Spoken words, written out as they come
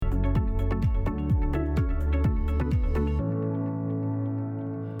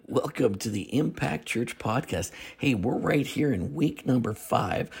Welcome to the Impact Church podcast. Hey, we're right here in week number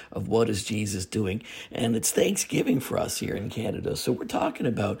 5 of What is Jesus Doing? And it's Thanksgiving for us here in Canada. So we're talking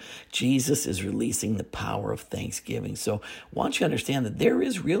about Jesus is releasing the power of Thanksgiving. So I want you to understand that there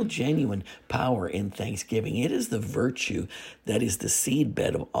is real genuine power in Thanksgiving. It is the virtue that is the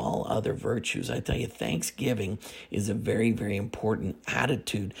seedbed of all other virtues. I tell you, Thanksgiving is a very, very important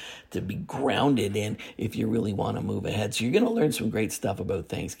attitude to be grounded in if you really want to move ahead. So you're going to learn some great stuff about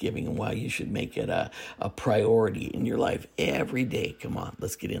Thanksgiving and why you should make it a priority in your life every day. Come on,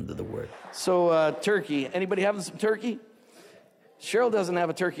 let's get into the word. So turkey, anybody having some turkey? Cheryl doesn't have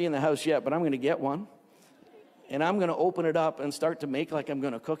a turkey in the house yet, but I'm going to get one. And I'm going to open it up and start to make like I'm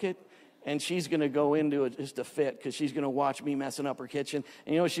going to cook it. And she's going to go into it just a fit because she's going to watch me messing up her kitchen.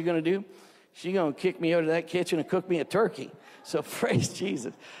 And you know what she's going to do? She's going to kick me out of that kitchen and cook me a turkey. So praise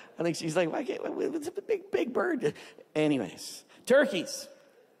Jesus. I think she's like, it's a big bird. Anyways, turkeys.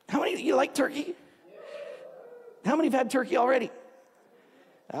 How many of you like turkey? How many have had turkey already?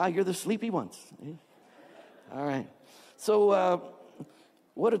 You're the sleepy ones. All right. So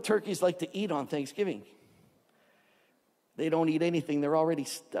what do turkeys like to eat on Thanksgiving? They don't eat anything. They're already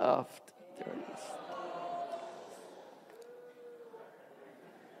stuffed.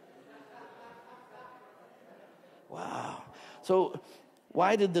 Wow. So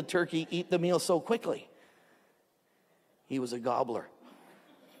why did the turkey eat the meal so quickly? He was a gobbler.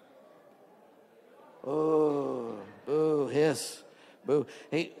 Oh, boo, hiss, boo.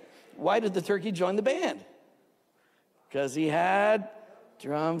 Hey, why did the turkey join the band? Because he had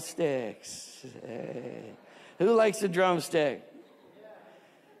drumsticks. Hey. Who likes a drumstick?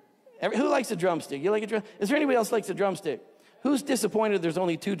 Who likes a drumstick? You like a drum? Is there anybody else who likes a drumstick? Who's disappointed there's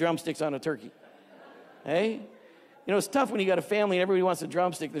only 2 drumsticks on a turkey? Hey? You know, it's tough when you got a family and everybody wants a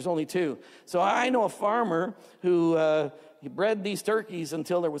drumstick. There's only 2. So I know a farmer who he bred these turkeys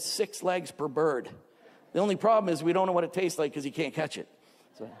until there was 6 legs per bird. The only problem is we don't know what it tastes like because he can't catch it.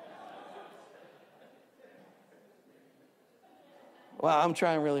 So. Wow, I'm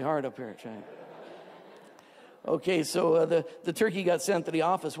trying really hard up here. Okay, so the turkey got sent to the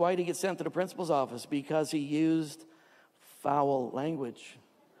office. Why did he get sent to the principal's office? Because he used foul language.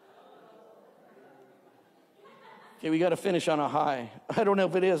 Okay, we got to finish on a high. I don't know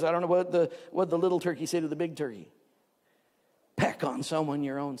if it is. I don't know what the little turkey said to the big turkey. Peck on someone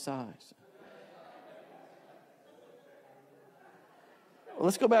your own size. Well,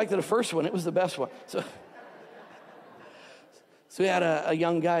 let's go back to the first one. It was the best one. So we had a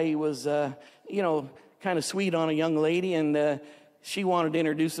young guy. He was, kind of sweet on a young lady, and she wanted to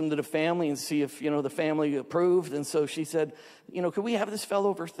introduce him to the family and see if, the family approved. And so she said, could we have this fellow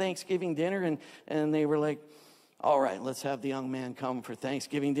over Thanksgiving dinner? And they were like, all right, let's have the young man come for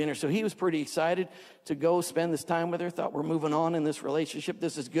Thanksgiving dinner. So he was pretty excited to go spend this time with her. Thought, we're moving on in this relationship.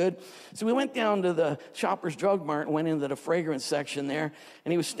 This is good. So we went down to the Shoppers Drug Mart and went into the fragrance section there.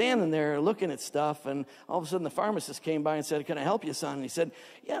 And he was standing there looking at stuff. And all of a sudden the pharmacist came by and said, can I help you, son? And he said,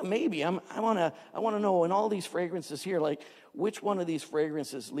 yeah, maybe. I want to know in all these fragrances here, like which one of these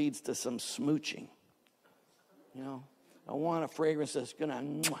fragrances leads to some smooching? I want a fragrance that's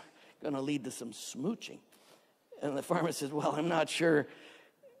going to lead to some smooching. And the pharmacist said, well, I'm not sure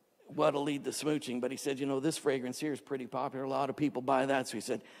what'll lead to smooching. But he said, this fragrance here is pretty popular. A lot of people buy that. So he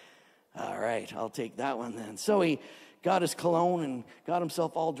said, all right, I'll take that one then. So he got his cologne and got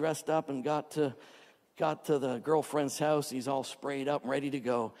himself all dressed up and got to the girlfriend's house. He's all sprayed up and ready to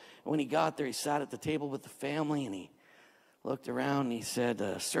go. And when he got there, he sat at the table with the family and he looked around and he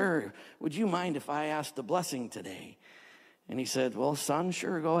said, sir, would you mind if I asked a blessing today? And he said, well, son,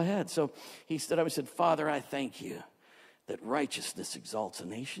 sure, go ahead. So he stood up and said, Father, I thank you that righteousness exalts a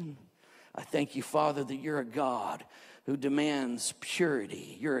nation. I thank you, Father, that you're a God who demands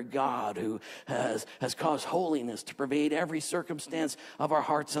purity. You're a God who has caused holiness to pervade every circumstance of our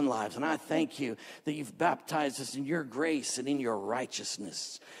hearts and lives. And I thank you that you've baptized us in your grace and in your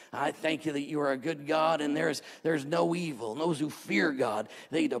righteousness. I thank you that you are a good God and there's no evil. And those who fear God,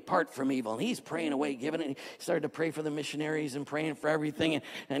 they depart from evil. And he's praying away, giving it. He started to pray for the missionaries and praying for everything.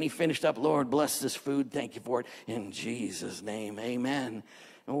 And he finished up, Lord, bless this food. Thank you for it. In Jesus' name, amen.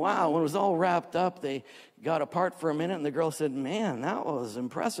 And wow, when it was all wrapped up, they got apart for a minute, and the girl said, man, that was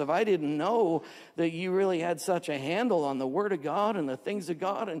impressive. I didn't know that you really had such a handle on the Word of God and the things of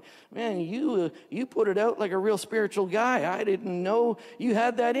God. And man, you put it out like a real spiritual guy. I didn't know you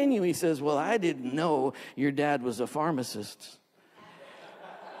had that in you. He says, well, I didn't know your dad was a pharmacist.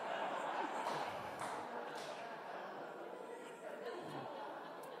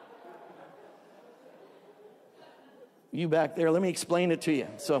 You back there, let me explain it to you.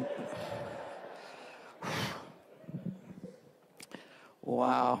 So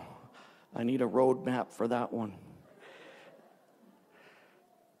Wow. I need a roadmap for that one.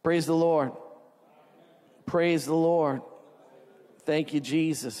 Praise the Lord. Praise the Lord. Thank you,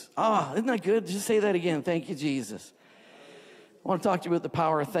 Jesus. Isn't that good? Just say that again. Thank you, Jesus. I want to talk to you about the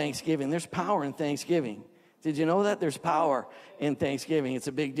power of thanksgiving. There's power in thanksgiving. Did you know that? There's power in thanksgiving. It's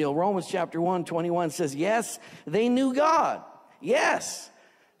a big deal. Romans chapter 1:21 says, yes, they knew God. Yes.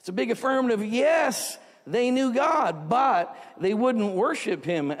 It's a big affirmative. Yes, they knew God, but they wouldn't worship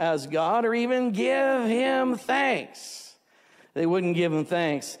him as God or even give him thanks. They wouldn't give him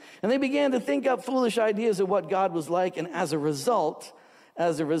thanks. And they began to think up foolish ideas of what God was like. And as a result,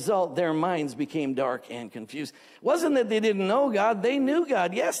 their minds became dark and confused. It wasn't that they didn't know God. They knew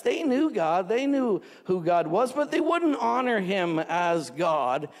God. Yes, they knew God. They knew who God was, but they wouldn't honor him as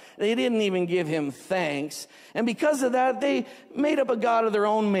God. They didn't even give him thanks. And because of that, they made up a God of their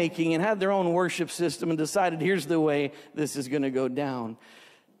own making and had their own worship system and decided, here's the way this is going to go down.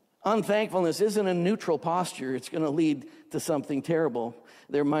 Unthankfulness isn't a neutral posture. It's going to lead to something terrible.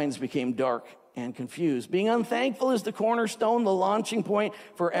 Their minds became dark and confused. Being unthankful is the cornerstone, the launching point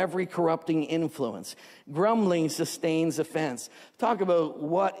for every corrupting influence. Grumbling sustains offense. Talk about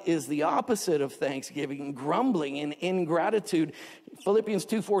what is the opposite of thanksgiving: grumbling and ingratitude. Philippians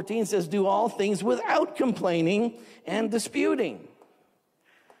 2:14 says, do all things without complaining and disputing.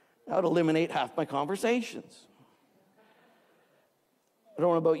 That would eliminate half my conversations. I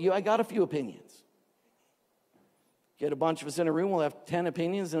don't know about you. I got a few opinions. Get a bunch of us in a room, we'll have 10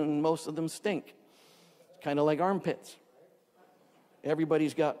 opinions, and most of them stink. Kind of like armpits.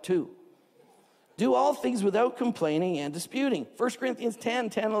 Everybody's got 2. Do all things without complaining and disputing. 1 Corinthians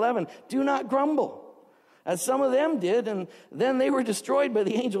 10:11. Do not grumble, as some of them did, and then they were destroyed by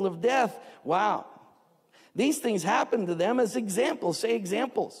the angel of death. Wow. These things happened to them as examples. Say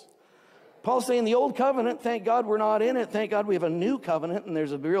examples. Paul's saying the old covenant, thank God we're not in it. Thank God we have a new covenant, and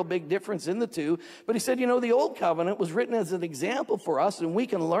there's a real big difference in the two. But he said, the old covenant was written as an example for us, and we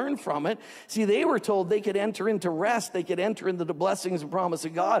can learn from it. See, they were told they could enter into rest. They could enter into the blessings and promise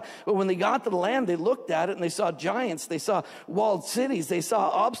of God. But when they got to the land, they looked at it, and they saw giants. They saw walled cities. They saw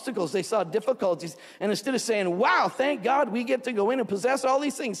obstacles. They saw difficulties. And instead of saying, wow, thank God we get to go in and possess all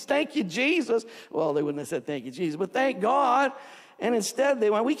these things. Thank you, Jesus. Well, they wouldn't have said thank you, Jesus, but thank God. And instead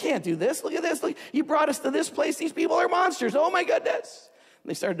they went, we can't do this. Look at this. Look, you brought us to this place. These people are monsters. Oh my goodness. And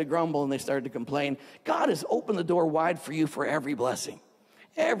they started to grumble and they started to complain. God has opened the door wide for you for every blessing.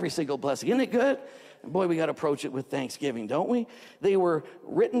 Every single blessing. Isn't it good? And boy, we got to approach it with thanksgiving, don't we? They were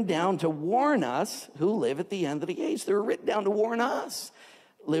written down to warn us who live at the end of the age. They were written down to warn us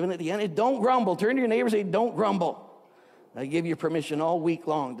living at the end. Don't grumble. Turn to your neighbor and say, don't grumble. I give you permission all week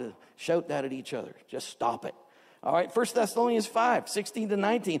long to shout that at each other. Just stop it. All right, 1 Thessalonians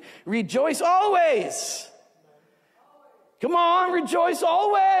 5:16-19. Rejoice always. Come on, rejoice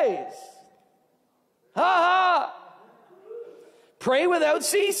always. Ha ha. Pray without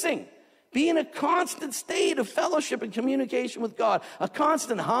ceasing. Be in a constant state of fellowship and communication with God. A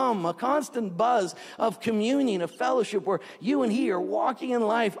constant hum, a constant buzz of communion, of fellowship where you and he are walking in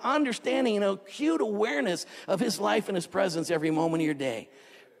life, understanding an acute awareness of his life and his presence every moment of your day.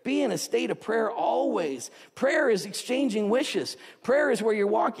 Be in a state of prayer always. Prayer is exchanging wishes. Prayer is where you're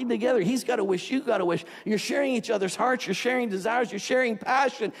walking together. He's got a wish, you got a wish. You're sharing each other's hearts. You're sharing desires. You're sharing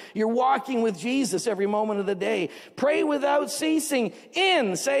passion. You're walking with Jesus every moment of the day. Pray without ceasing.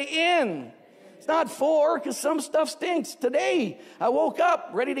 Say in. It's not for, because some stuff stinks. Today, I woke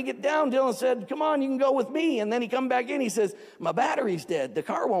up ready to get down. Dylan said, come on, you can go with me. And then he come back in. He says, my battery's dead. The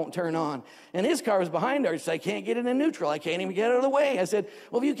car won't turn on. And his car is behind ours. So I can't get it in neutral. I can't even get out of the way. I said,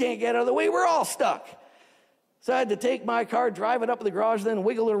 well, if you can't get out of the way, we're all stuck. So I had to take my car, drive it up to the garage, then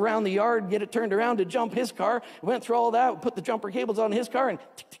wiggle it around the yard, get it turned around to jump his car. Went through all that, put the jumper cables on his car, and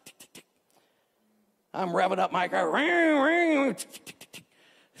tick, tick, tick, tick, tick. I'm revving up my car. Ring, ring, tick, tick, tick,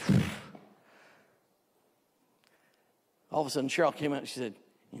 tick. All of a sudden, Cheryl came out and she said,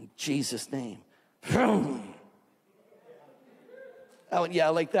 in Jesus' name. I went, yeah,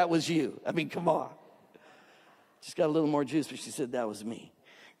 like that was you. I mean, come on. Just got a little more juice, but she said, that was me.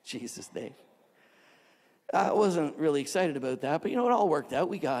 Jesus' name. I wasn't really excited about that, but it all worked out.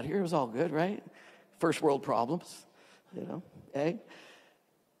 We got here. It was all good, right? First world problems, eh?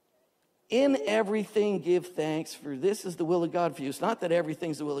 In everything, give thanks, for this is the will of God for you. It's not that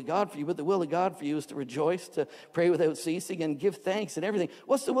everything's the will of God for you, but the will of God for you is to rejoice, to pray without ceasing, and give thanks in everything.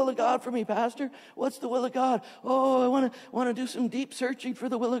 What's the will of God for me, Pastor? What's the will of God? Oh, I want to do some deep searching for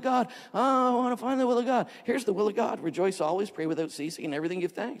the will of God. Oh, I want to find the will of God. Here's the will of God. Rejoice always, pray without ceasing, and everything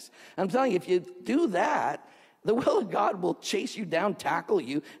give thanks. I'm telling you, if you do that, The will of God will chase you down, tackle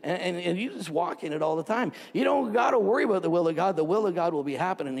you, and you just walk in it all the time. You don't got to worry about the will of God. The will of God will be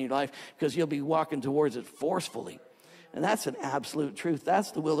happening in your life because you'll be walking towards it forcefully. And that's an absolute truth.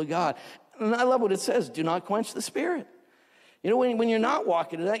 That's the will of God. And I love what it says, do not quench the Spirit. You know, when you're not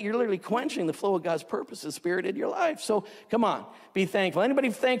walking in that, you're literally quenching the flow of God's purpose and Spirit in your life. So come on, be thankful. Anybody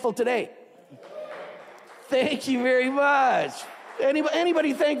thankful today? Thank you very much.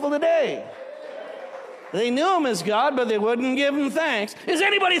 Anybody thankful today? They knew him as God, but they wouldn't give him thanks. Is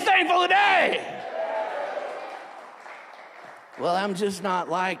anybody thankful today? Well, I'm just not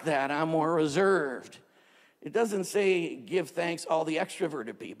like that. I'm more reserved. It doesn't say give thanks all the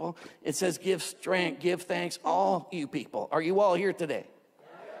extroverted people. It says give strength, give thanks all you people. Are you all here today?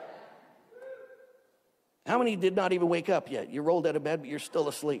 How many did not even wake up yet? You rolled out of bed, but you're still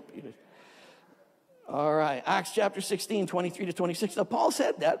asleep. All right, Acts chapter 16, 23 to 26. Now, Paul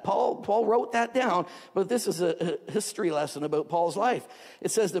said that. Paul wrote that down, but this is a history lesson about Paul's life.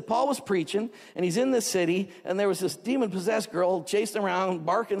 It says that Paul was preaching, and he's in this city, and there was this demon-possessed girl chasing around,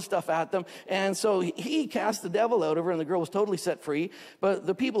 barking stuff at them, and so he cast the devil out of her, and the girl was totally set free, but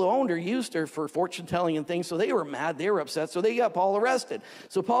the people who owned her used her for fortune-telling and things, so they were mad, they were upset, so they got Paul arrested.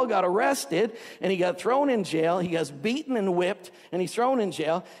 So Paul got arrested, and he got thrown in jail. He gets beaten and whipped, and he's thrown in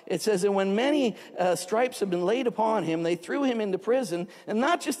jail. It says that when many stripes had been laid upon him, they threw him into prison, and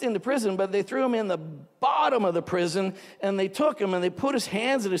not just into prison, but they threw him in the bottom of the prison, and they took him and they put his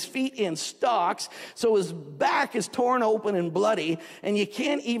hands and his feet in stocks, so his back is torn open and bloody, and you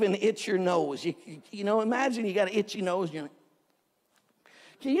can't even itch your nose. You know, imagine you got an itchy nose, and you're like,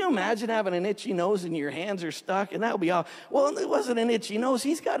 can you imagine having an itchy nose and your hands are stuck? And that would be all. Well, it wasn't an itchy nose.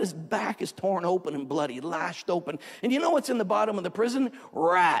 He's got his back is torn open and bloody, lashed open. And you know what's in the bottom of the prison?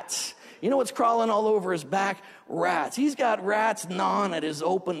 Rats. You know what's crawling all over his back? Rats. He's got rats gnawing at his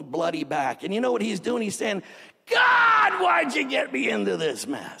open, bloody back. And you know what he's doing? He's saying, God, why'd you get me into this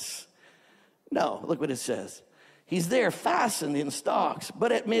mess? No, look what it says. He's there fastened in stocks,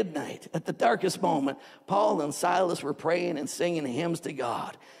 but at midnight, at the darkest moment, Paul and Silas were praying and singing hymns to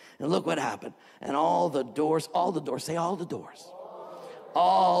God. And look what happened. And all the doors, say all the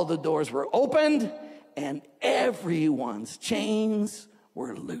doors were opened, and everyone's chains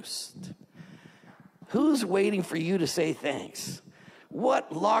were loosed. Who's waiting for you to say thanks?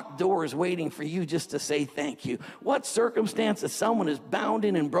 What locked door is waiting for you just to say thank you? What circumstance that someone is bound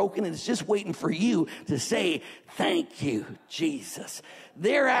in and broken and is just waiting for you to say thank you, Jesus?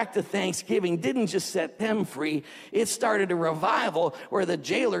 Their act of thanksgiving didn't just set them free. It started a revival where the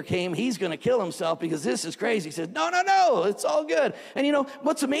jailer came. He's going to kill himself because this is crazy. He says, no, it's all good. And you know,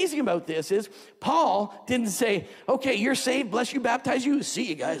 what's amazing about this is Paul didn't say, okay, you're saved, bless you, baptize you. See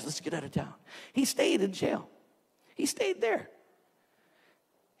you guys, let's get out of town. He stayed in jail. He stayed there.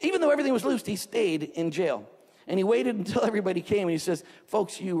 Even though everything was loosed, he stayed in jail. And he waited until everybody came, and he says,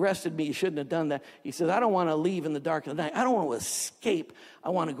 folks, you arrested me. You shouldn't have done that. He says, I don't want to leave in the dark of the night. I don't want to escape. I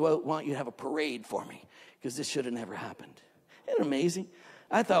want to go out, want you to have a parade for me, because this should have never happened. Isn't it amazing?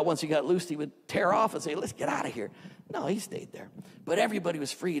 I thought once he got loosed, he would tear off and say, let's get out of here. No, he stayed there. But everybody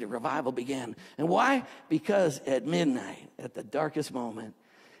was freed. A revival began. And why? Because at midnight, at the darkest moment,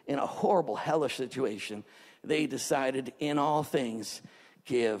 in a horrible, hellish situation, they decided in all things,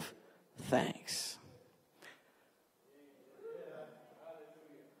 give thanks.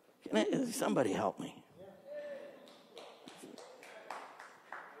 Somebody help me.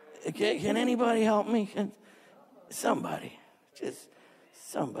 Can anybody help me? Somebody. Just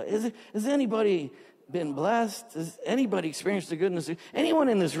somebody. Has anybody been blessed? Has anybody experienced the goodness of anyone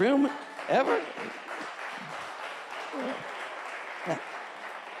in this room ever?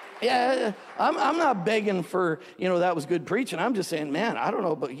 Yeah, I'm not begging for, that was good preaching. I'm just saying, man, I don't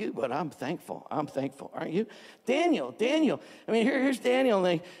know about you, but I'm thankful. I'm thankful. Aren't you? Daniel. I mean, here's Daniel.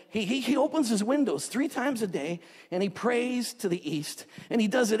 He opens his windows 3 times a day, and he prays to the east. And he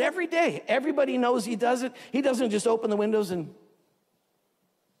does it every day. Everybody knows he does it. He doesn't just open the windows and...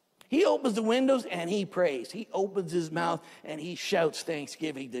 He opens the windows and he prays. He opens his mouth and he shouts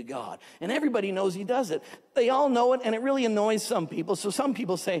thanksgiving to God. And everybody knows he does it. They all know it, and it really annoys some people. So some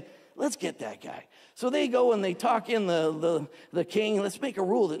people say, let's get that guy. So they go and they talk in the king. Let's make a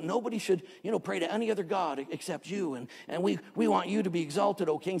rule that nobody should, pray to any other god except you. And we want you to be exalted,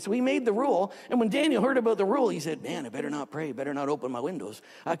 O king. So he made the rule. And when Daniel heard about the rule, he said, man, I better not pray. Better not open my windows.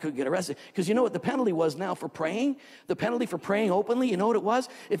 I could get arrested. Because you know what the penalty was now for praying? The penalty for praying openly, you know what it was?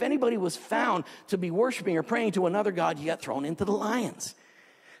 If anybody was found to be worshiping or praying to another god, you got thrown into the lions.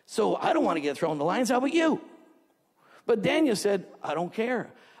 So I don't want to get thrown in the lions. How about you? But Daniel said, I don't care.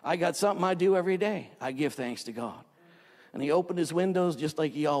 I got something I do every day. I give thanks to God. And he opened his windows just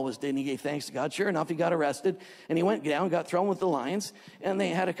like he always did, and he gave thanks to God. Sure enough, he got arrested, and he went down, got thrown with the lions, and they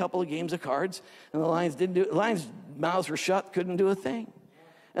had a couple of games of cards, and the lions' mouths were shut, couldn't do a thing.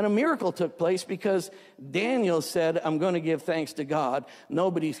 And a miracle took place because Daniel said, I'm going to give thanks to God.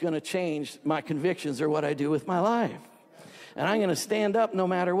 Nobody's going to change my convictions or what I do with my life. And I'm going to stand up no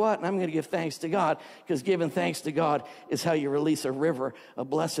matter what, and I'm going to give thanks to God, because giving thanks to God is how you release a river, a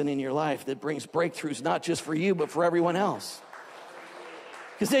blessing in your life that brings breakthroughs, not just for you, but for everyone else.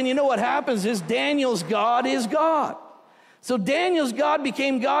 Because then you know what happens is Daniel's God is God. So Daniel's God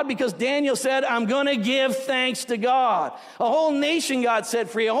became God because Daniel said, I'm going to give thanks to God. A whole nation got set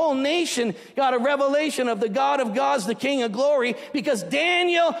free. A whole nation got a revelation of the God of gods, the King of glory, because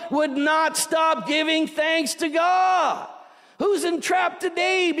Daniel would not stop giving thanks to God. Who's entrapped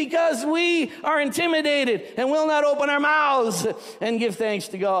today because we are intimidated and will not open our mouths and give thanks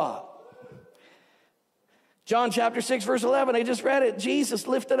to God? John chapter 6, verse 11, I just read it. Jesus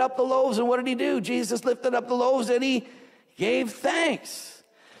lifted up the loaves, and what did he do? Jesus lifted up the loaves and he gave thanks.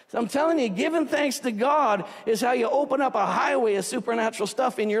 So I'm telling you, giving thanks to God is how you open up a highway of supernatural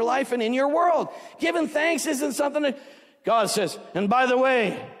stuff in your life and in your world. Giving thanks isn't something that God says, and by the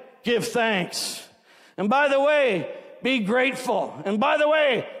way, give thanks. And by the way, be grateful. And by the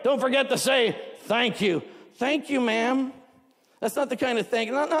way, don't forget to say thank you. Thank you, ma'am. That's not the kind of thank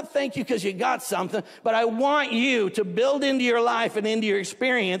you. Not thank you because you got something, but I want you to build into your life and into your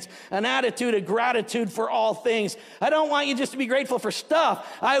experience an attitude of gratitude for all things. I don't want you just to be grateful for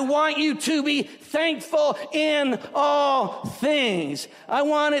stuff. I want you to be thankful in all things. I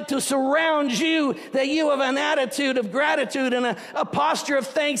want it to surround you, that you have an attitude of gratitude and a posture of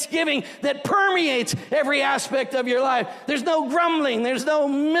thanksgiving that permeates every aspect of your life. There's no grumbling. There's no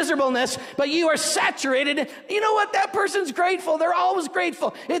miserableness, but you are saturated. You know what? That person's grateful. They're always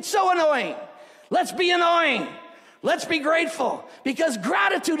grateful. It's so annoying. Let's be annoying. Let's be grateful, because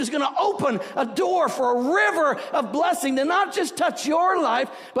gratitude is going to open a door for a river of blessing to not just touch your life,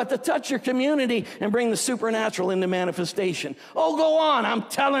 but to touch your community and bring the supernatural into manifestation. Oh, go on. I'm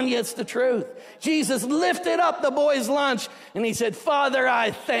telling you, it's the truth. Jesus lifted up the boy's lunch and he said, Father,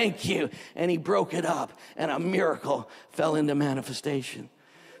 I thank you. And he broke it up and a miracle fell into manifestation.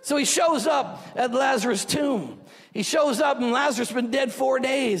 So he shows up at Lazarus' tomb. He shows up, and Lazarus has been dead 4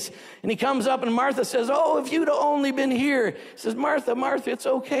 days. And he comes up, and Martha says, oh, if you'd only been here. He says, Martha, Martha, it's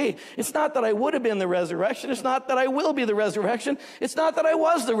okay. It's not that I would have been the resurrection. It's not that I will be the resurrection. It's not that I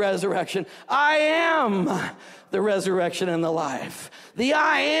was the resurrection. I am the resurrection and the life. The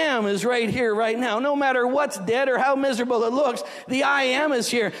I am is right here, right now. No matter what's dead or how miserable it looks, the I am is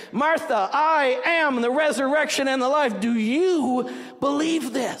here. Martha, I am the resurrection and the life. Do you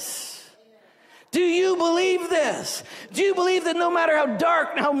believe this? Do you believe this? Do you believe that no matter how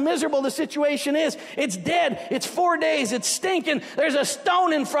dark and how miserable the situation is, it's dead, it's 4 days, it's stinking, there's a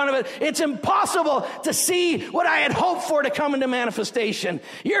stone in front of it, it's impossible to see what I had hoped for to come into manifestation.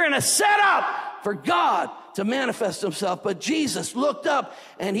 You're in a setup for God to manifest himself. But Jesus looked up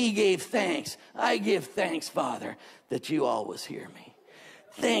and he gave thanks. I give thanks, Father, that you always hear me.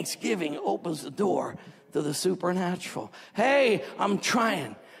 Thanksgiving opens the door to the supernatural. Hey, I'm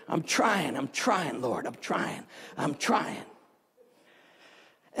trying, Lord. I'm trying.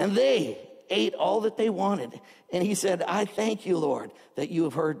 And they ate all that they wanted. And he said, I thank you, Lord, that you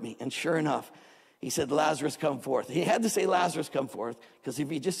have heard me. And sure enough, he said, Lazarus, come forth. He had to say, Lazarus, come forth, because if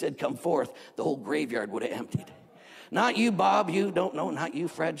he just said, come forth, the whole graveyard would have emptied. Not you, Bob. You don't know. Not you,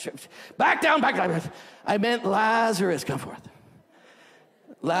 Fred. Back down. I meant Lazarus, come forth.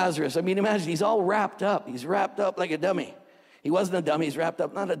 Lazarus. I mean, imagine, he's all wrapped up. He's wrapped up like a dummy. He wasn't a dummy. He's wrapped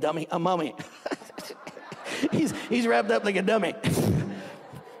up, not a dummy, a mummy. he's wrapped up like a dummy.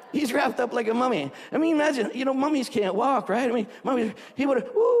 He's wrapped up like a mummy. I mean, imagine, mummies can't walk, right? I mean, mummies, he would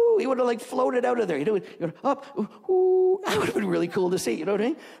have like floated out of there. He would up, ooh. That would have been really cool to see, you know what I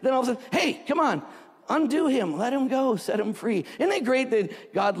mean? Then all of a sudden, hey, come on, undo him, let him go, set him free. Isn't it great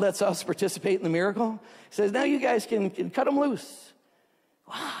that God lets us participate in the miracle? He says, now you guys can cut him loose.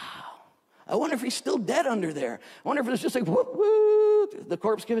 Wow. I wonder if he's still dead under there. I wonder if it's just like, whoop, whoop, the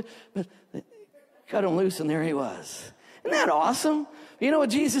corpse gave it, but cut him loose, and there he was. Isn't that awesome? You know what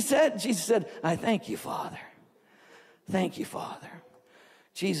Jesus said? Jesus said, I thank you, Father. Thank you, Father.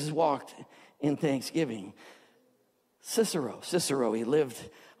 Jesus walked in thanksgiving. Cicero, he lived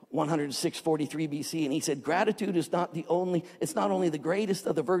 106-43 BC, and he said, gratitude is it's not only the greatest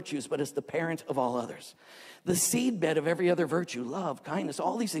of the virtues, but it's the parent of all others. The seedbed of every other virtue, love, kindness,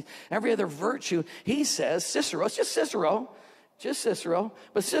 all these things, every other virtue, he says, Cicero, it's just Cicero,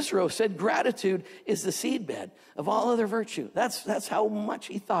 but Cicero said gratitude is the seedbed of all other virtue. That's how much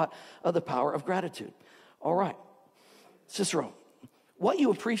he thought of the power of gratitude. All right. Cicero, what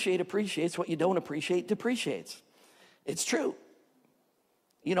you appreciate appreciates, what you don't appreciate depreciates. It's true.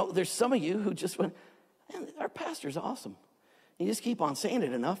 You know, there's some of you who just went, man, our pastor's awesome. You just keep on saying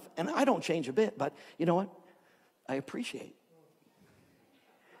it enough, and I don't change a bit, but you know what? I appreciate.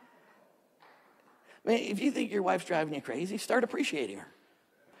 Man, if you think your wife's driving you crazy, start appreciating her.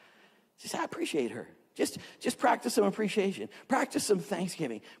 Just I appreciate her. Just practice some appreciation. Practice some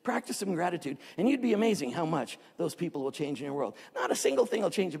thanksgiving. Practice some gratitude. And you'd be amazing how much those people will change in your world. Not a single thing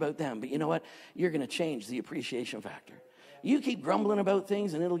will change about them, but you know what? You're going to change the appreciation factor. You keep grumbling about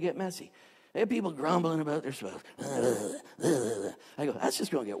things and it'll get messy. They have people grumbling about their spouse. I go, that's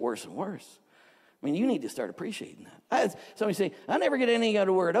just going to get worse and worse. I mean, you need to start appreciating that. I had somebody say, I never get anything out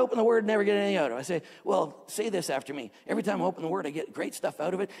of Word. Open the Word, never get anything out of it. I say, well, say this after me. Every time I open the Word, I get great stuff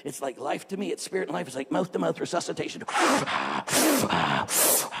out of it. It's like life to me. It's spirit and life. It's like mouth-to-mouth resuscitation.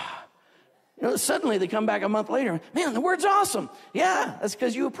 You know, suddenly they come back a month later. Man, the Word's awesome. Yeah, that's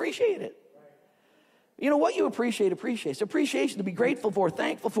because you appreciate it. You know, what you appreciate appreciates. Appreciation to be grateful for,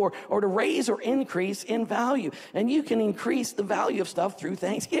 thankful for, or to raise or increase in value. And you can increase the value of stuff through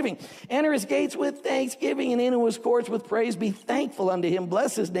thanksgiving. Enter his gates with thanksgiving and into his courts with praise. Be thankful unto him.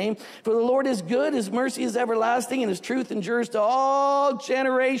 Bless his name. For the Lord is good. His mercy is everlasting and his truth endures to all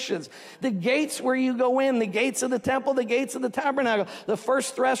generations. The gates where you go in, the gates of the temple, the gates of the tabernacle, the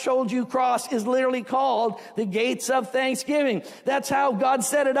first threshold you cross is literally called the gates of thanksgiving. That's how God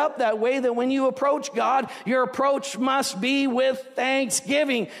set it up that way, that when you approach God, your approach must be with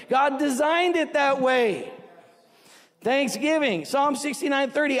thanksgiving. God designed it that way. Thanksgiving. Psalm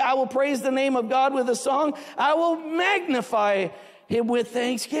 69:30. I will praise the name of God with a song. I will magnify him with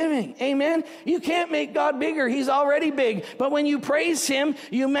thanksgiving. Amen. You can't make God bigger. He's already big. But when you praise him,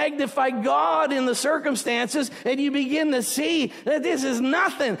 you magnify God in the circumstances, and you begin to see that this is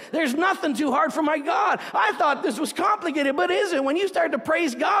nothing. There's nothing too hard for my God. I thought this was complicated, but it isn't. When you start to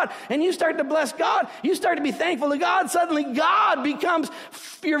praise God and you start to bless God, you start to be thankful to God, suddenly God becomes,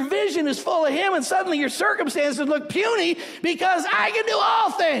 your vision is full of him, and suddenly your circumstances look puny because I can do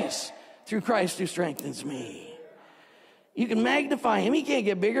all things through Christ who strengthens me. You can magnify him. He can't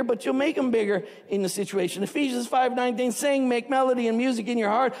get bigger, but you'll make him bigger in the situation. Ephesians 5:19, sing, make melody and music in your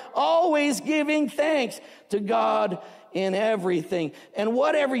heart, always giving thanks to God in everything. And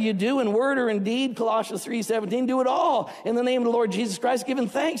whatever you do in word or in deed, Colossians 3:17, do it all in the name of the Lord Jesus Christ, giving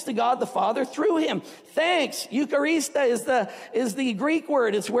thanks to God the Father through him. Thanks, Eucharista is the Greek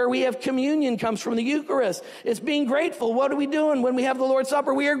word. It's where we have communion, comes from the Eucharist. It's being grateful. What are we doing when we have the Lord's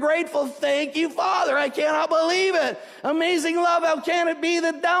Supper? We are grateful. Thank you, Father. I cannot believe it. Amazing love. How can it be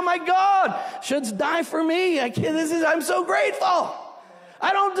that thou, my God, shouldst die for me? I'm so grateful.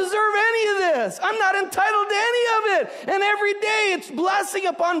 I don't deserve any of this. I'm not entitled to any of it. And every day it's blessing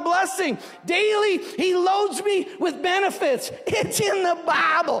upon blessing. Daily he loads me with benefits. It's in the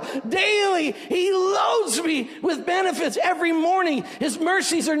Bible. Daily he loads me with benefits. Every morning his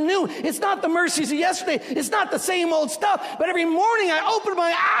mercies are new. It's not the mercies of yesterday. It's not the same old stuff. But every morning I open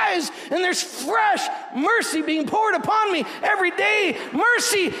my eyes and there's fresh mercy being poured upon me. Every day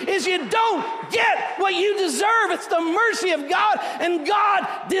mercy is you don't get what you deserve. It's the mercy of God, and God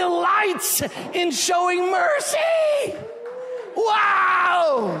delights in showing mercy.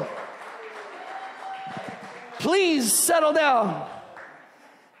 Wow! Please settle down.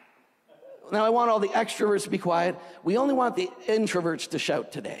 Now I want all the extroverts to be quiet. We only want the introverts to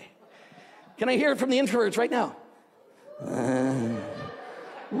shout today. Can I hear it from the introverts right now?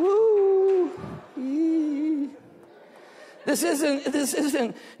 Woo! This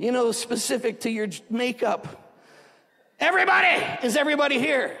isn't, specific to your makeup. Everybody, is everybody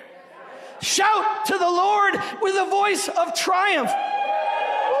here? Shout to the Lord with a voice of triumph.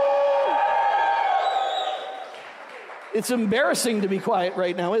 It's embarrassing to be quiet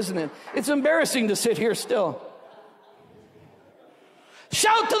right now, isn't it? It's embarrassing to sit here still.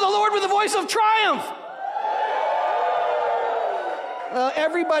 Shout to the Lord with a voice of triumph.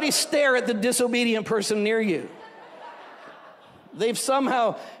 Everybody stare at the disobedient person near you. They've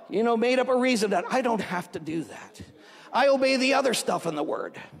somehow, made up a reason that I don't have to do that. I obey the other stuff in the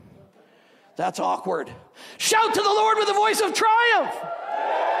Word. That's awkward. Shout to the Lord with a voice of triumph.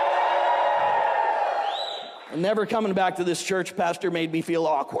 And never coming back to this church, pastor made me feel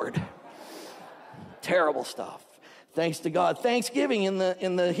awkward. Terrible stuff. Thanks to God. Thanksgiving in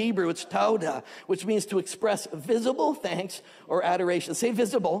the Hebrew, it's tauda, which means to express visible thanks or adoration. Say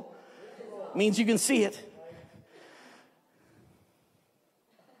visible. Means you can see it.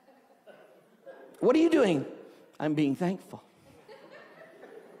 What are you doing? I'm being thankful.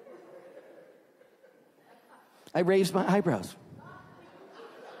 I raised my eyebrows.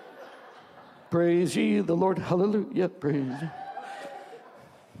 Praise ye the Lord. Hallelujah. Praise.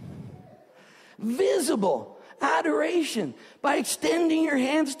 Visible adoration by extending your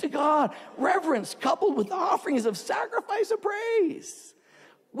hands to God. Reverence coupled with offerings of sacrifice of praise.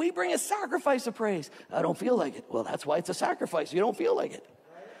 We bring a sacrifice of praise. I don't feel like it. Well, that's why it's a sacrifice. You don't feel like it.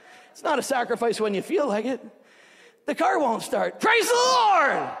 It's not a sacrifice when you feel like it. The car won't start. Praise the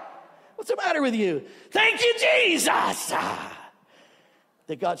Lord. What's the matter with you? Thank you, Jesus.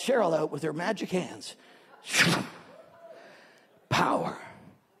 They got Cheryl out with her magic hands. Power.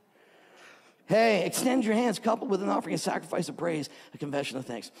 Hey, extend your hands coupled with an offering, a sacrifice of praise, a confession of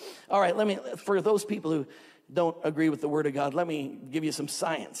thanks. All right, for those people who don't agree with the Word of God, let me give you some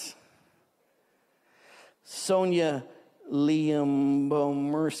science. Sonia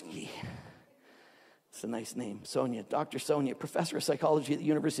Lyubomirsky. It's a nice name, Sonia. Dr. Sonia, professor of psychology at the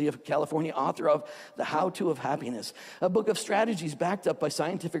University of California, author of The How-To of Happiness, a book of strategies backed up by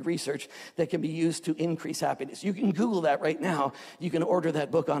scientific research that can be used to increase happiness. You can Google that right now. You can order that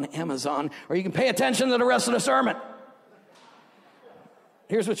book on Amazon, or you can pay attention to the rest of the sermon.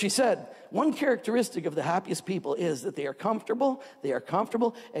 Here's what she said. One characteristic of the happiest people is that they are comfortable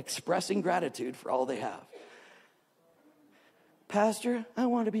expressing gratitude for all they have. Pastor, I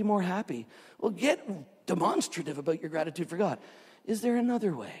want to be more happy. Well, get demonstrative about your gratitude for God. Is there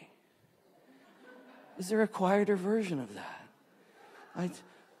another way? Is there a quieter version of that?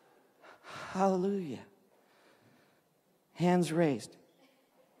 Hallelujah. Hands raised.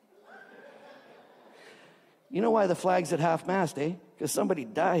 You know why the flag's at half-mast, eh? Because somebody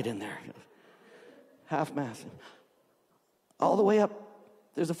died in there. Half-mast. All the way up,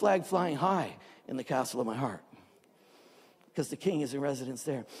 there's a flag flying high in the castle of my heart. Because the king is in residence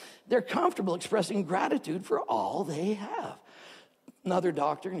there. They're comfortable expressing gratitude for all they have. Another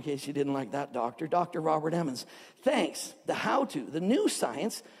doctor, in case you didn't like that doctor, Dr. Robert Emmons. Thanks. The how-to, the new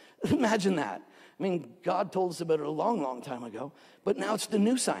science. Imagine that. I mean, God told us about it a long, long time ago. But now it's the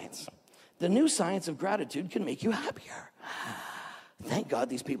new science. The new science of gratitude can make you happier. Thank God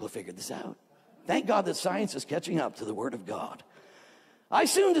these people have figured this out. Thank God that science is catching up to the Word of God. I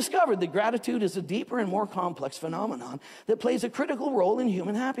soon discovered that gratitude is a deeper and more complex phenomenon that plays a critical role in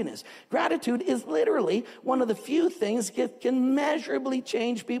human happiness. Gratitude is literally one of the few things that can measurably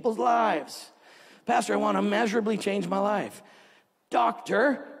change people's lives. Pastor, I want to measurably change my life.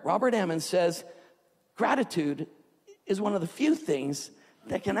 Dr. Robert Emmons says gratitude is one of the few things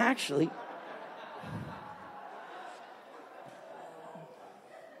that can actually...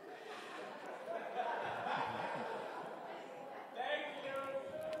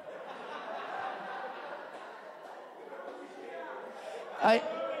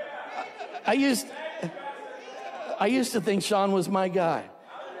 I used to think Sean was my guy.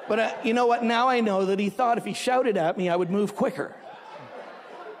 But you know what? Now I know that he thought if he shouted at me, I would move quicker.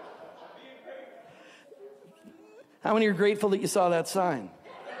 How many are grateful that you saw that sign?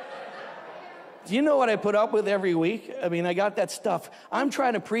 Do you know what I put up with every week? I mean, I got that stuff. I'm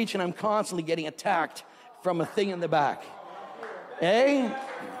trying to preach and I'm constantly getting attacked from a thing in the back. Eh?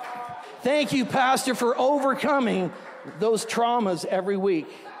 Thank you, Pastor, for overcoming those traumas every week.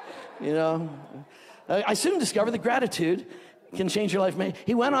 You know, I soon discovered that gratitude can change your life.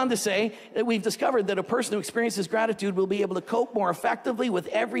 He went on to say that we've discovered that a person who experiences gratitude will be able to cope more effectively with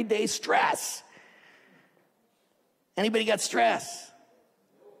everyday stress. Anybody got stress?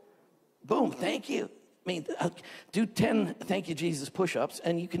 Boom, thank you. I mean, do 10 thank you, Jesus push-ups,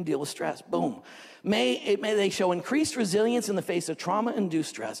 and you can deal with stress. Boom. May they show increased resilience in the face of trauma-induced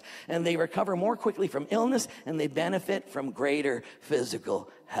stress, and they recover more quickly from illness, and they benefit from greater physical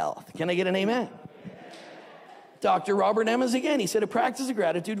health. Can I get an amen? Dr. Robert Emmons again, he said, a practice of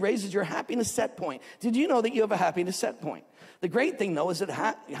gratitude raises your happiness set point. Did you know that you have a happiness set point? The great thing, though, is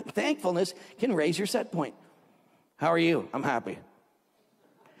that thankfulness can raise your set point. How are you? I'm happy.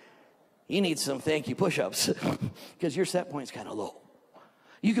 You need some thank you push-ups because your set point's kind of low.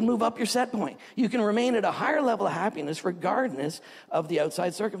 You can move up your set point. You can remain at a higher level of happiness regardless of the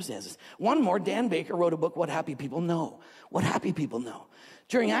outside circumstances. One more, Dan Baker wrote a book, What Happy People Know. What happy people know.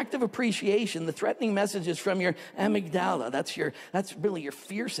 During active appreciation, the threatening messages from your amygdala, that's really your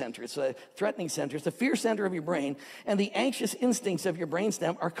fear center. It's a threatening center. It's the fear center of your brain, and the anxious instincts of your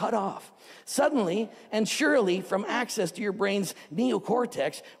brainstem are cut off. Suddenly and surely from access to your brain's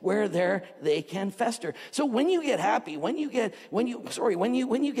neocortex, where they can fester. So when you get happy, when you get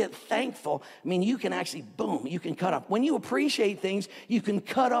thankful, I mean, you can actually, boom, you can cut off. When you appreciate things, you can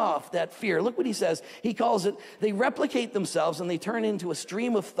cut off that fear. Look what he says. He calls it, they replicate themselves and they turn into a stream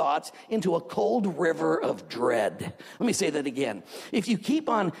stream of thoughts into a cold river of dread. Let me say that again. If you keep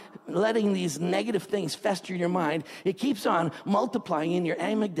on letting these negative things fester in your mind, it keeps on multiplying in your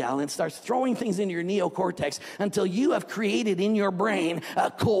amygdala and starts throwing things into your neocortex until you have created in your brain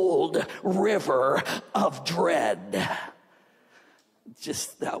a cold river of dread.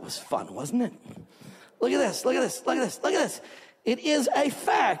 That was fun, wasn't it? Look at this, look at this, look at this, look at this. It is a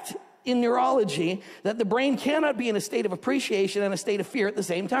fact in neurology that the brain cannot be in a state of appreciation and a state of fear at the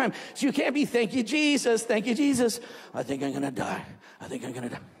same time. So you can't be, thank you, Jesus, thank you, Jesus. I think I'm going to die. I think I'm going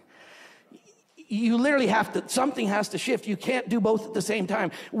to die. You literally have to, something has to shift. You can't do both at the same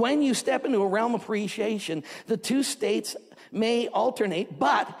time. When you step into a realm of appreciation, the two states may alternate,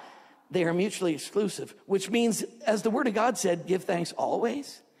 but they are mutually exclusive, which means, as the Word of God said, give thanks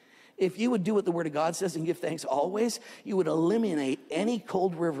always. If you would do what the Word of God says and give thanks always, you would eliminate any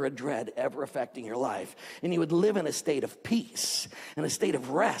cold river of dread ever affecting your life. And you would live in a state of peace and a state of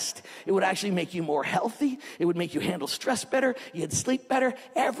rest. It would actually make you more healthy. It would make you handle stress better. You'd sleep better.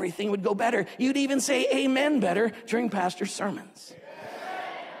 Everything would go better. You'd even say amen better during pastor's sermons.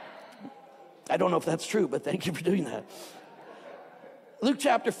 I don't know if that's true, but thank you for doing that. Luke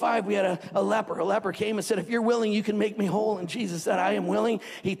chapter 5, we had a leper. A leper came and said, if you're willing, you can make me whole. And Jesus said, I am willing.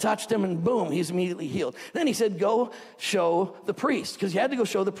 He touched him and boom, he's immediately healed. Then he said, go show the priest, because you had to go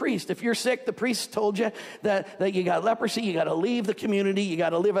show the priest. If you're sick, the priest told you that you got leprosy. You got to leave the community. You got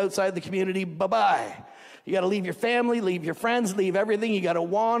to live outside the community. Bye-bye. You got to leave your family, leave your friends, leave everything. You got to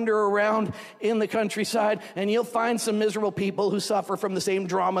wander around in the countryside, and you'll find some miserable people who suffer from the same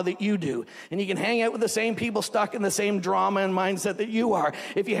drama that you do. And you can hang out with the same people stuck in the same drama and mindset that you are.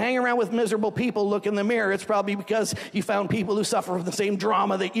 If you hang around with miserable people, look in the mirror. It's probably because you found people who suffer from the same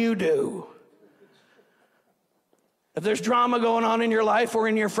drama that you do. If there's drama going on in your life or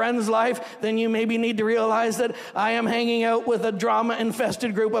in your friend's life, then you maybe need to realize that I am hanging out with a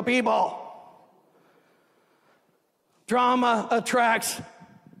drama-infested group of people. Drama attracts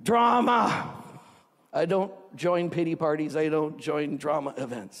drama. I don't join pity parties. I don't join drama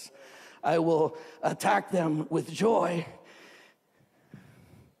events. I will attack them with joy.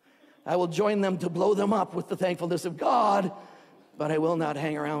 I will join them to blow them up with the thankfulness of God, but I will not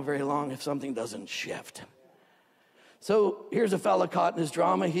hang around very long if something doesn't shift. So here's a fella caught in his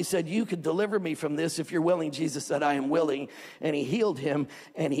drama. He said, you could deliver me from this if you're willing. Jesus said, I am willing. And he healed him.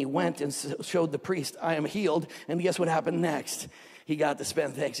 And he went and showed the priest, I am healed. And guess what happened next? He got to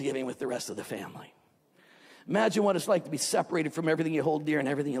spend Thanksgiving with the rest of the family. Imagine what it's like to be separated from everything you hold dear and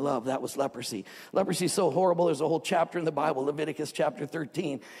everything you love. That was leprosy. Leprosy is so horrible. There's a whole chapter in the Bible, Leviticus chapter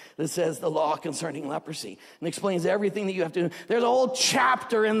 13, that says the law concerning leprosy and explains everything that you have to do. There's a whole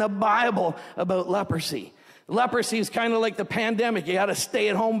chapter in the Bible about leprosy. Leprosy is kind of like the pandemic. You got to stay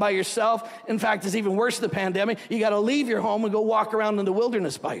at home by yourself. In fact, it's even worse than the pandemic. You got to leave your home and go walk around in the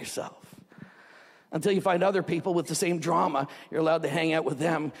wilderness by yourself. Until you find other people with the same drama, you're allowed to hang out with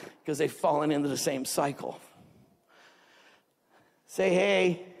them because they've fallen into the same cycle. Say,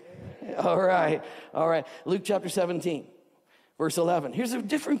 hey. All right. All right. Luke chapter 17, verse 11. Here's a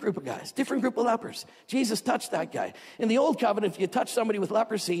different group of guys, different group of lepers. Jesus touched that guy. In the old covenant, if you touched somebody with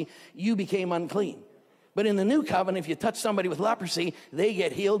leprosy, you became unclean. But in the new covenant, if you touch somebody with leprosy, they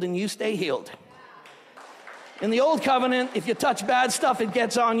get healed and you stay healed. In the old covenant, if you touch bad stuff, it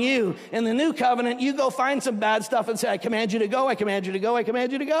gets on you. In the new covenant, you go find some bad stuff and say, I command you to go, I command you to go, I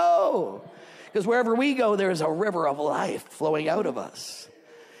command you to go. Because wherever we go, there is a river of life flowing out of us.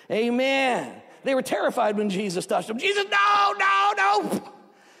 Amen. They were terrified when Jesus touched them. Jesus, no, no, no.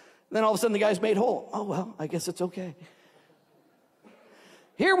 Then all of a sudden the guy's made whole. Oh, well, I guess it's okay.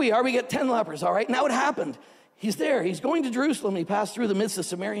 Here we are, we get 10 lepers, all right? Now it happened. He's there. He's going to Jerusalem. He passed through the midst of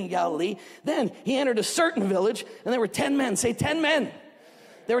Samaria and Galilee. Then he entered a certain village, and there were 10 men. Say 10 men.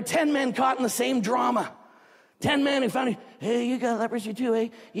 There were 10 men caught in the same drama. 10 men who found him. Hey, you got leprosy too, eh?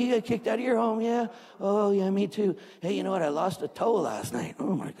 You got kicked out of your home, yeah? Oh, yeah, me too. Hey, you know what? I lost a toe last night.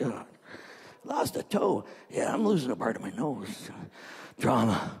 Oh, my God. Lost a toe. Yeah, I'm losing a part of my nose.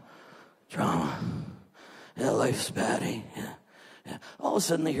 Drama. Yeah, life's bad, eh? Yeah. Yeah. All of a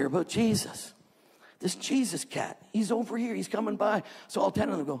sudden they hear about Jesus. This Jesus cat, he's over here, he's coming by. So all 10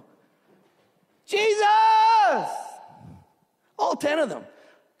 of them go, Jesus! All 10 of them,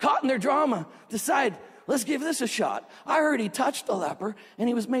 caught in their drama, decide, let's give this a shot. I heard he touched the leper and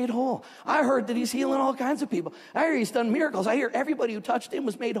he was made whole. I heard that he's healing all kinds of people. I hear he's done miracles. I hear everybody who touched him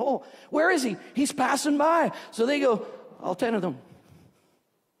was made whole. Where is he? He's passing by. So they go, all 10 of them,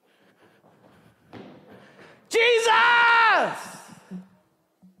 Jesus!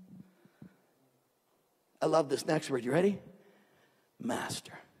 I love this next word. You ready?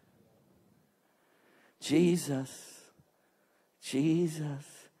 Master. Jesus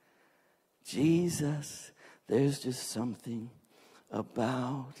Jesus, Jesus, there's just something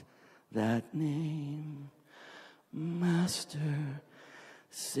about that name. Master,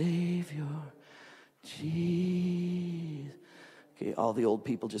 Savior, Jesus. Okay, all the old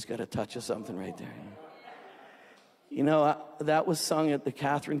people just got a touch of something right there. You know, that was sung at the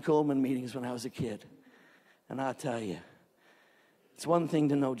Catherine Coleman meetings when I was a kid. And I'll tell you, it's one thing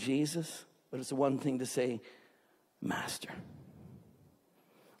to know Jesus, but it's one thing to say, Master.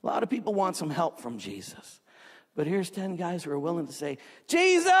 A lot of people want some help from Jesus. But here's 10 guys who are willing to say,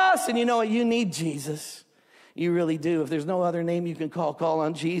 Jesus! And you know what? You need Jesus. You really do. If there's no other name you can call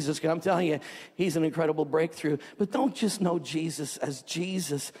on Jesus. Because I'm telling you, he's an incredible breakthrough. But don't just know Jesus as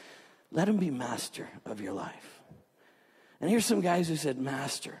Jesus. Let him be master of your life. And here's some guys who said,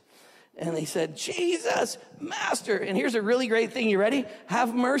 Master. And they said, Jesus, Master. And here's a really great thing. You ready?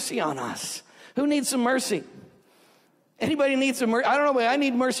 Have mercy on us. Who needs some mercy? Anybody need some mercy? I don't know, but I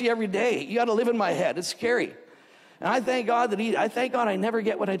need mercy every day. You got to live in my head. It's scary. And I thank God I never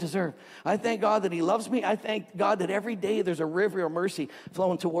get what I deserve. I thank God that he loves me. I thank God that every day there's a river of mercy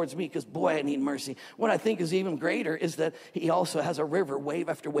flowing towards me because, boy, I need mercy. What I think is even greater is that he also has a river, wave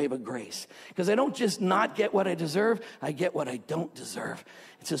after wave of grace. Because I don't just not get what I deserve, I get what I don't deserve.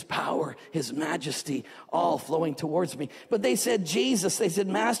 It's his power, his majesty, all flowing towards me. But they said, Jesus, they said,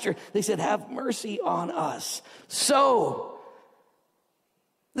 Master, they said, have mercy on us. So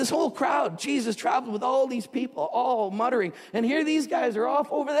this whole crowd, Jesus traveled with all these people, all muttering. And here these guys are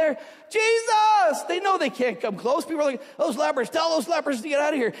off over there. Jesus! They know they can't come close. People are like, those lepers, tell those lepers to get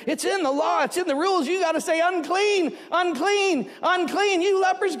out of here. It's in the law. It's in the rules. You got to say unclean, unclean, unclean. You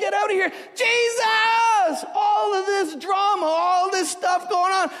lepers, get out of here. Jesus! All of this drama, all this stuff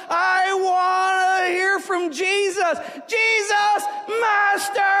going on. I want to hear from Jesus. Jesus,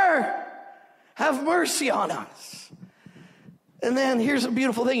 Master, have mercy on us. And then here's a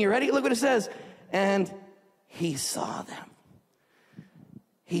beautiful thing. You ready? Look what it says. And he saw them.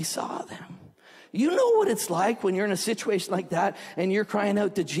 He saw them. You know what it's like when you're in a situation like that and you're crying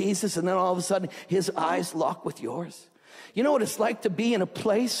out to Jesus and then all of a sudden his eyes lock with yours? You know what it's like to be in a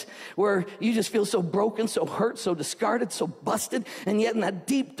place where you just feel so broken, so hurt, so discarded, so busted, and yet in that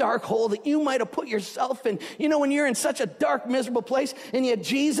deep, dark hole that you might have put yourself in. You know, when you're in such a dark, miserable place, and yet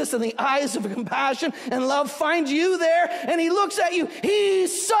Jesus in the eyes of compassion and love finds you there, and he looks at you. He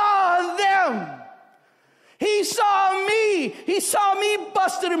saw them. He saw me. He saw me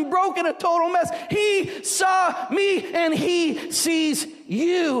busted and broken, a total mess. He saw me, and he sees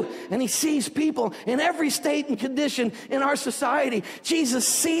you. And he sees people in every state and condition in our society. Jesus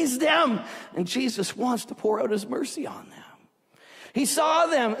sees them, and Jesus wants to pour out his mercy on them. He saw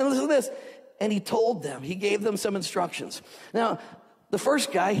them, and listen to this, and he told them. He gave them some instructions. Now, the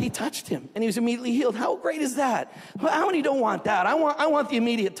first guy, he touched him, and he was immediately healed. How great is that? Well, how many don't want that? I want the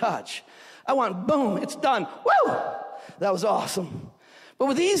immediate touch. I want, boom, it's done. Woo! That was awesome. But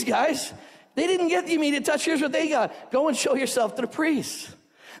with these guys, they didn't get the immediate touch. Here's what they got. Go and show yourself to the priest.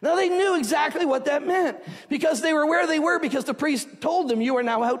 Now, they knew exactly what that meant because they were where they were because the priest told them, you are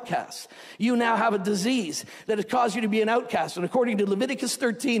now outcasts. You now have a disease that has caused you to be an outcast. And according to Leviticus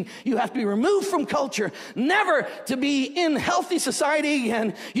 13, you have to be removed from culture, never to be in healthy society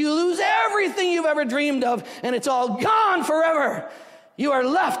again. You lose everything you've ever dreamed of, and it's all gone forever. You are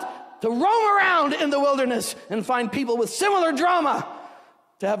left to roam around in the wilderness and find people with similar drama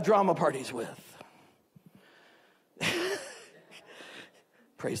to have drama parties with.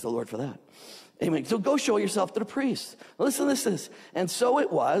 Praise the Lord for that. Amen. So go show yourself to the priest. Listen to this. And so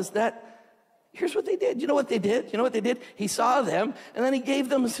it was that, here's what they did. You know what they did? You know what they did? He saw them, and then he gave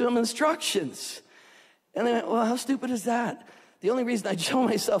them some instructions. And they went, well, how stupid is that? The only reason I show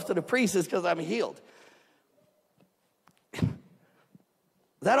myself to the priest is because I'm healed.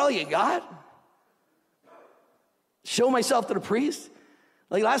 Is that all you got? Show myself to the priest?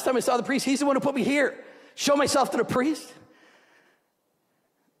 Like last time I saw the priest, he's the one who put me here. Show myself to the priest?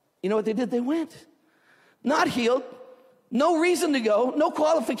 You know what they did? They went. Not healed. No reason to go. No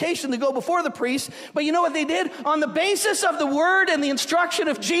qualification to go before the priest. But you know what they did? On the basis of the word and the instruction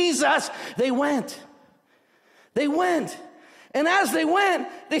of Jesus, they went. They went. And as they went,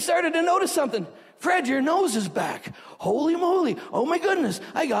 they started to notice something. Fred, your nose is back. Holy moly. Oh my goodness.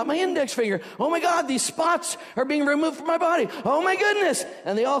 I got my index finger. Oh my God, these spots are being removed from my body. Oh my goodness.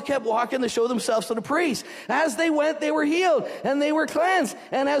 And they all kept walking to show themselves to the priest. As they went, they were healed and they were cleansed.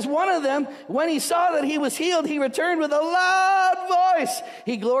 And as one of them, when he saw that he was healed, he returned with a loud voice.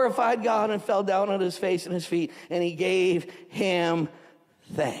 He glorified God and fell down on his face and his feet. And he gave him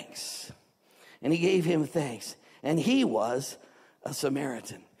thanks. And he gave him thanks. And he was a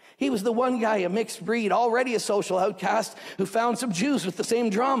Samaritan. He was the one guy, a mixed breed, already a social outcast, who found some Jews with the same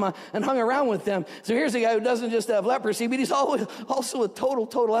drama and hung around with them. So here's a guy who doesn't just have leprosy, but he's also a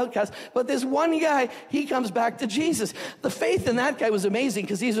total outcast. But this one guy, he comes back to Jesus. The faith in that guy was amazing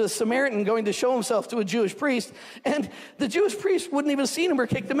because he's a Samaritan going to show himself to a Jewish priest. And the Jewish priest wouldn't even have seen him or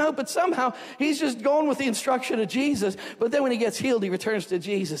kicked him out, but somehow he's just going with the instruction of Jesus. But then when he gets healed, he returns to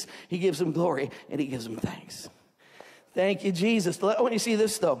Jesus. He gives him glory and he gives him thanks. Thank you, Jesus. I want you to see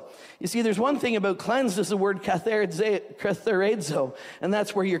this, though. You see, there's one thing about cleansed is the word katharizo, and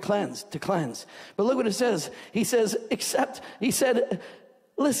that's where you're cleansed, to cleanse. But look what it says. He said,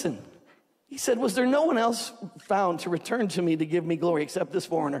 listen. He said, was there no one else found to return to me to give me glory except this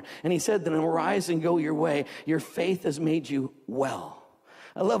foreigner? And he said, then arise and go your way. Your faith has made you well.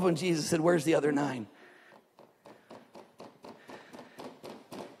 I love when Jesus said, where's the other 9?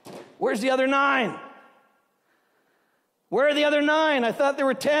 Where's the other 9? Where are the other 9? I thought there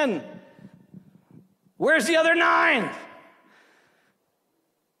were 10. Where's the other 9?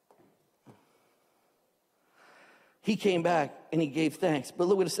 He came back and he gave thanks. But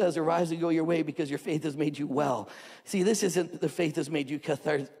look what it says, arise and go your way because your faith has made you well. See, this isn't the faith has made you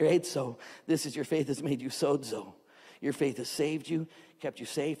katharzo. This is your faith has made you sozo. Your faith has saved you, kept you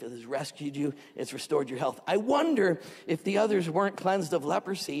safe, it has rescued you, it's restored your health. I wonder if the others weren't cleansed of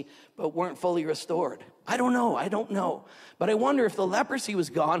leprosy, but weren't fully restored. I don't know. But I wonder if the leprosy was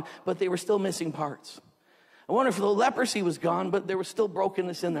gone, but they were still missing parts. I wonder if the leprosy was gone, but there was still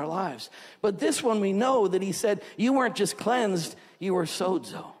brokenness in their lives. But this one, we know that he said, you weren't just cleansed, you were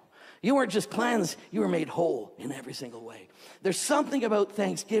sozo. You weren't just cleansed, you were made whole in every single way. There's something about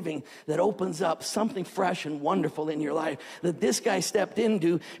Thanksgiving that opens up something fresh and wonderful in your life that this guy stepped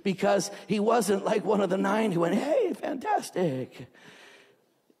into because he wasn't like one of the 9 who went, hey, fantastic.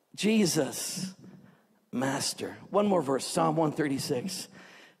 Jesus, Master. One more verse, Psalm 136.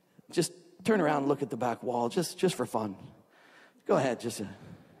 Just turn around and look at the back wall, just for fun. Go ahead, just...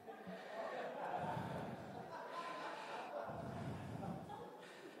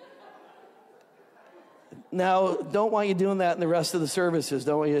 Now, don't want you doing that in the rest of the services.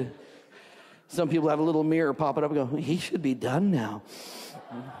 Don't want you... Some people have a little mirror pop it up and go, he should be done now.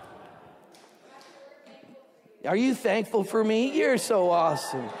 Are you thankful for me? You're so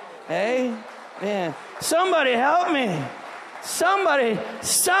awesome. Hey? Man. Somebody help me. Somebody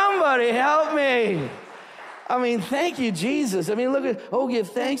help me. I mean, thank you, Jesus. I mean, look at, give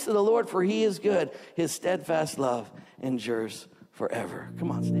thanks to the Lord for he is good. His steadfast love endures forever.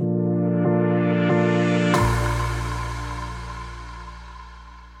 Come on, stand.